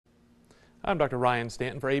I'm Dr. Ryan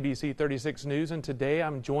Stanton for ABC 36 News, and today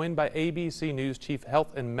I'm joined by ABC News Chief Health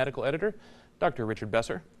and Medical Editor, Dr. Richard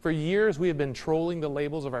Besser. For years, we have been trolling the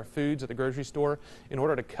labels of our foods at the grocery store in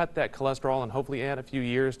order to cut that cholesterol and hopefully add a few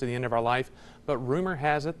years to the end of our life. But rumor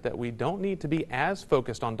has it that we don't need to be as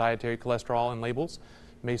focused on dietary cholesterol, and labels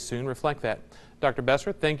may soon reflect that. Dr.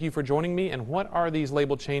 Besser, thank you for joining me. And what are these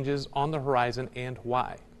label changes on the horizon and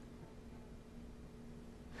why?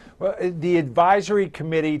 Well, the advisory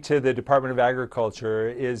committee to the Department of Agriculture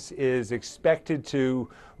is expected to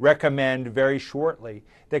recommend very shortly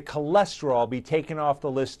that cholesterol be taken off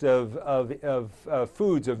the list of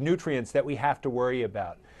foods, of nutrients that we have to worry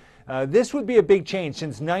about. This would be a big change.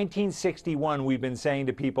 Since 1961, we've been saying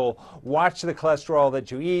to people, watch the cholesterol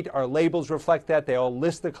that you eat. Our labels reflect that. They all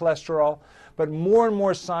list the cholesterol. But more and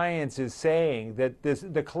more science is saying that the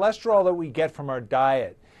cholesterol that we get from our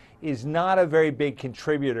diet is not a very big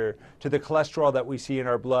contributor to the cholesterol that we see in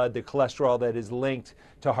our blood, the cholesterol that is linked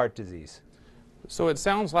to heart disease. So it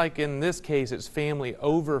sounds like in this case it's family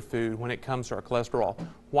over food when it comes to our cholesterol.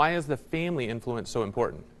 Why is the family influence so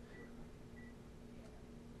important?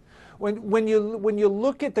 When you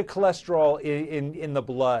look at the cholesterol in the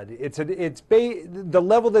blood, the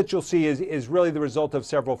level that you'll see is really the result of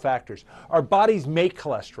several factors. Our bodies make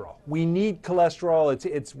cholesterol. We need cholesterol.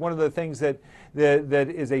 It's one of the things that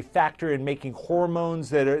is a factor in making hormones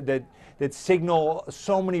that signal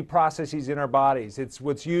so many processes in our bodies. It's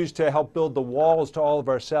what's used to help build the walls to all of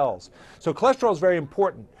our cells. So cholesterol is very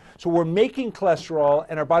important. So we're making cholesterol,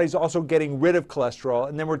 and our body's also getting rid of cholesterol,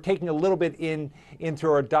 and then we're taking a little bit in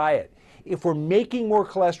through our diet. If we're making more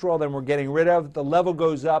cholesterol than we're getting rid of, the level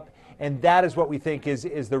goes up, and that is what we think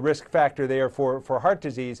is the risk factor there for heart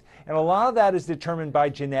disease. And a lot of that is determined by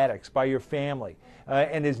genetics, by your family,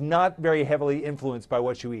 and is not very heavily influenced by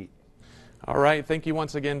what you eat. All right, thank you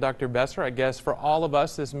once again, Dr. Besser. I guess for all of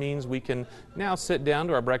us, this means we can now sit down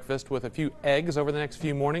to our breakfast with a few eggs over the next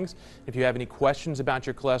few mornings. If you have any questions about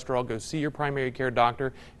your cholesterol, go see your primary care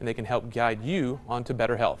doctor, and they can help guide you on to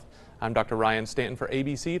better health. I'm Dr. Ryan Stanton for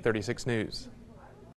ABC 36 News.